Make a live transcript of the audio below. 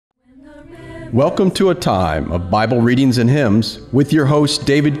Welcome to a time of Bible readings and hymns with your host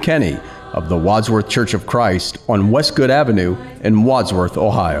David Kenny of the Wadsworth Church of Christ on Westgood Avenue in Wadsworth,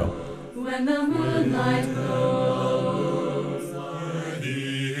 Ohio. When the moonlight glows,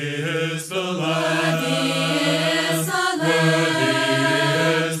 worthy is the Lamb, worthy is the Lamb, worthy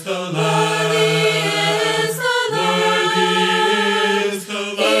is the Lamb, worthy is the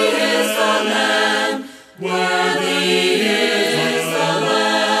Lamb, worthy is the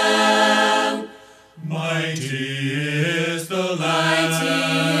Lamb, mighty is the Lamb,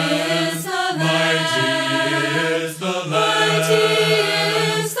 mighty is the Lamb, mighty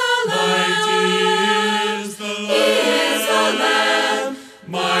is the Lamb,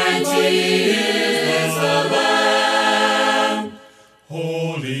 mighty is the Lamb,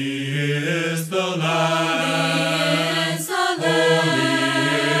 holy is the Lamb, holy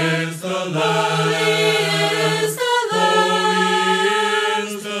is the Lamb,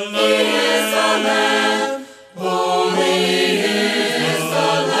 holy is the Lamb, holy is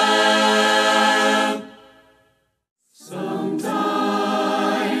the Lamb.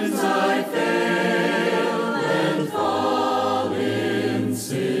 Sometimes I fail and fall in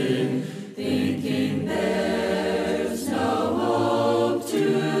sin, thinking there's no hope to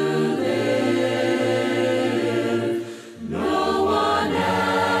live. No one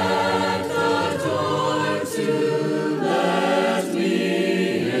at the door to let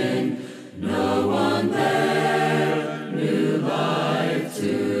me in, no one there, new life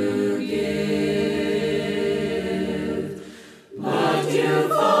to give. But you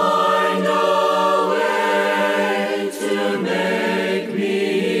find a way to make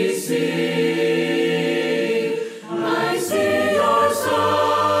me see. I see your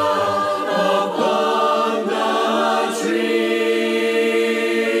Son upon the tree,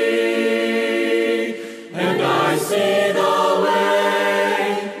 and I see the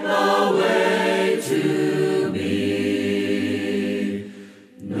way to be,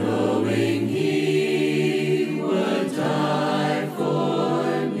 knowing He would die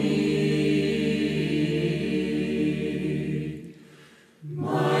for me.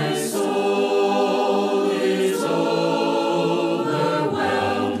 My soul is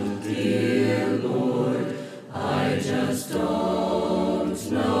overwhelmed, dear Lord. I just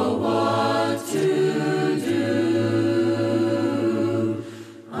don't know what to do.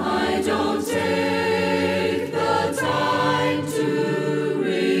 I don't take the time to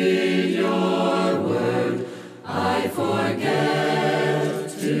read your word. I forget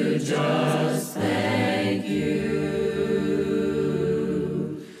to just thank you.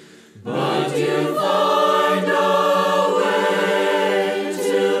 But you find a way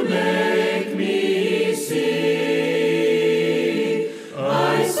to make me see.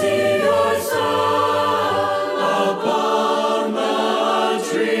 I see your Son upon the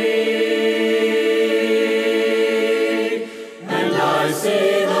tree, and I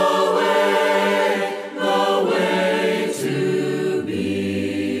see the way to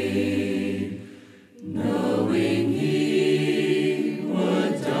be, knowing He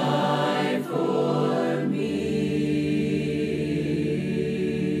would die for me.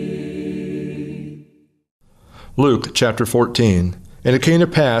 Luke chapter 14. And it came to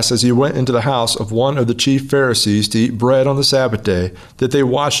pass, as he went into the house of one of the chief Pharisees to eat bread on the Sabbath day, that they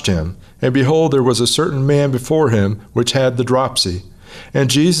watched him. And behold, there was a certain man before him which had the dropsy. And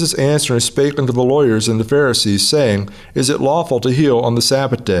Jesus answering spake unto the lawyers and the Pharisees, saying, Is it lawful to heal on the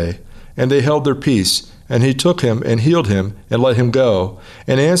Sabbath day? And they held their peace. And he took him and healed him, and let him go,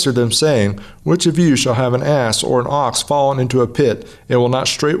 and answered them, saying, Which of you shall have an ass or an ox fallen into a pit, and will not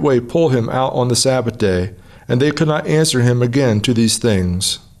straightway pull him out on the Sabbath day? And they could not answer him again to these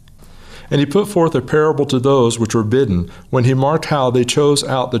things. And he put forth a parable to those which were bidden, when he marked how they chose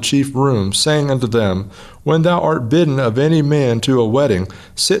out the chief rooms, saying unto them, When thou art bidden of any man to a wedding,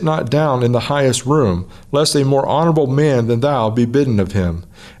 sit not down in the highest room, lest a more honorable man than thou be bidden of him.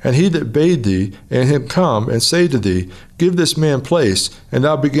 And he that bade thee, and him come and say to thee, Give this man place, and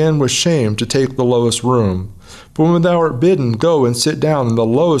thou begin with shame to take the lowest room. But when thou art bidden, go and sit down in the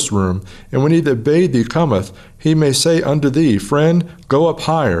lowest room, and when he that bade thee cometh, he may say unto thee, Friend, go up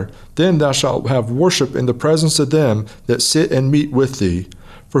higher. Then thou shalt have worship in the presence of them that sit and meat with thee.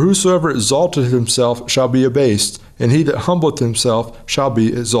 For whosoever exalteth himself shall be abased, and he that humbleth himself shall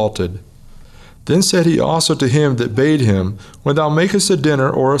be exalted. Then said he also to him that bade him, When thou makest a dinner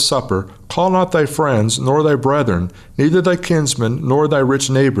or a supper, call not thy friends, nor thy brethren, neither thy kinsmen, nor thy rich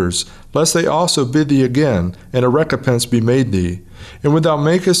neighbors, lest they also bid thee again, and a recompense be made thee. And when thou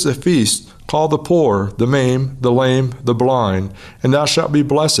makest a feast, call the poor, the maimed, the lame, the blind, and thou shalt be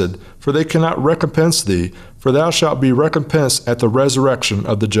blessed, for they cannot recompense thee, for thou shalt be recompensed at the resurrection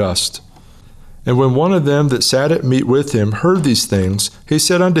of the just. And when one of them that sat at meat with him heard these things, he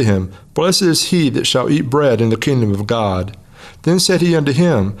said unto him, Blessed is he that shall eat bread in the kingdom of God. Then said he unto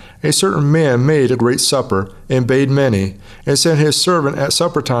him, A certain man made a great supper, and bade many, and sent his servant at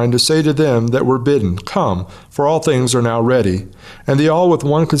supper time to say to them that were bidden, Come, for all things are now ready. And they all with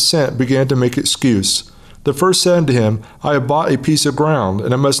one consent began to make excuse. The first said unto him, I have bought a piece of ground,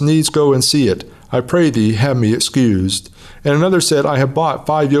 and I must needs go and see it. I pray thee, have me excused. And another said, I have bought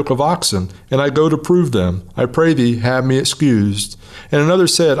 5 yoke of oxen, and I go to prove them. I pray thee, have me excused. And another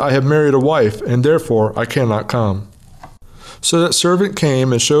said, I have married a wife, and therefore I cannot come. So that servant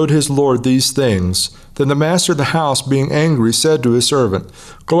came and showed his lord these things. Then the master of the house, being angry, said to his servant,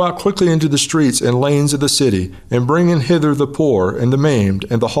 Go out quickly into the streets and lanes of the city, and bring in hither the poor, and the maimed,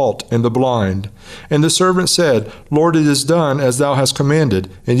 and the halt, and the blind. And the servant said, Lord, it is done as thou hast commanded,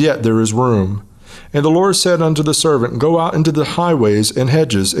 and yet there is room. And the Lord said unto the servant, Go out into the highways and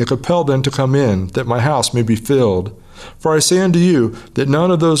hedges, and compel them to come in, that my house may be filled. For I say unto you, that none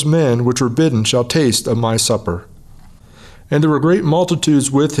of those men which were bidden shall taste of my supper. And there were great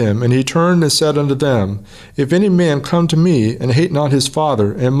multitudes with him, and he turned and said unto them, If any man come to me, and hate not his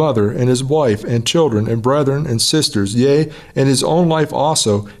father, and mother, and his wife, and children, and brethren, and sisters, yea, and his own life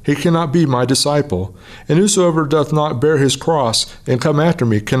also, he cannot be my disciple. And whosoever doth not bear his cross, and come after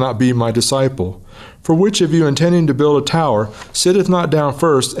me, cannot be my disciple. For which of you, intending to build a tower, sitteth not down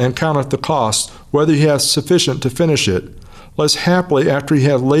first, and counteth the cost, whether he hath sufficient to finish it? Lest haply, after he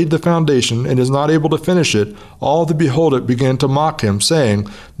hath laid the foundation, and is not able to finish it, all that behold it begin to mock him, saying,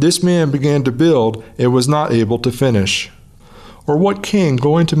 This man began to build, and was not able to finish. Or what king,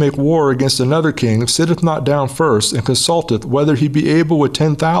 going to make war against another king, sitteth not down first, and consulteth whether he be able with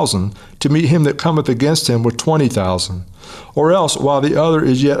 10,000 to meet him that cometh against him with 20,000? Or else, while the other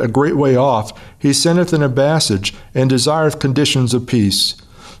is yet a great way off, he sendeth an ambassage, and desireth conditions of peace.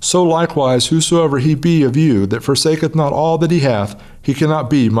 So likewise, whosoever he be of you that forsaketh not all that he hath, he cannot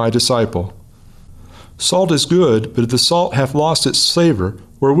be my disciple. Salt is good, but if the salt hath lost its savour,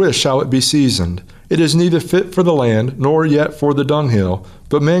 wherewith shall it be seasoned? It is neither fit for the land, nor yet for the dunghill,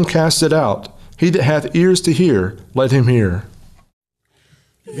 but men cast it out. He that hath ears to hear, let him hear.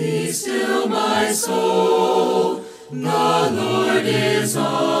 Be still, my soul, the Lord is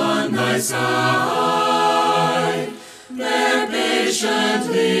on thy side. Bear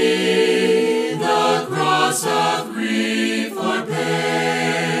patiently the cross of grief or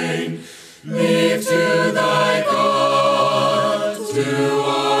pain. Leave to thy God to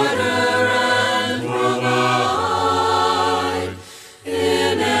order and provide.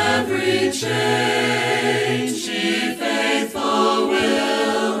 In every change she faithful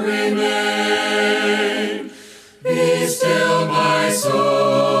will remain. Be still, my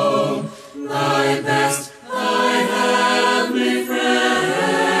soul, thy best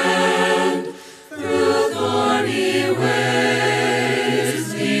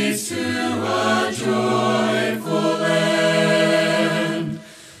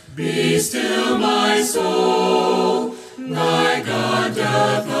still, my soul, thy God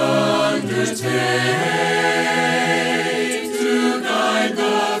doth undertake to guide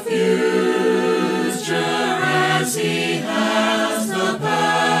the future as he has the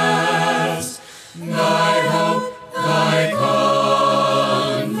past. Thy hope, thy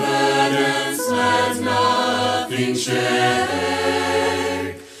confidence, let nothing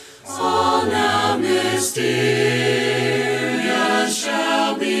shake. All now mysterious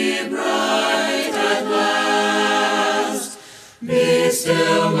shall be bright at last. Be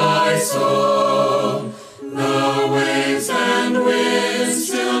still, my soul, the waves and winds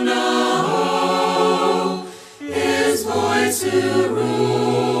still know his voice who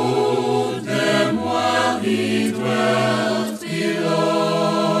ruled them while he dwelt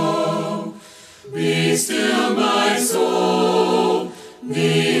below. Be still, my soul,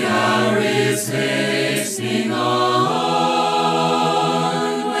 the hour is hastening on,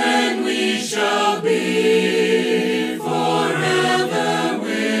 when we shall be forever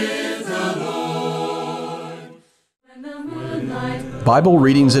with the Lord. Bible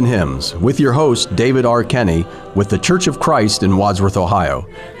Readings and Hymns with your host, David R. Kenny, with the Church of Christ in Wadsworth, Ohio.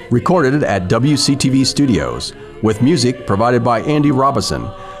 Recorded at WCTV Studios, with music provided by Andy Robison.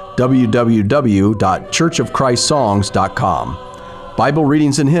 www.churchofchristssongs.com. Bible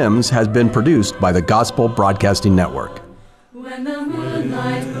Readings and Hymns has been produced by the Gospel Broadcasting Network. When the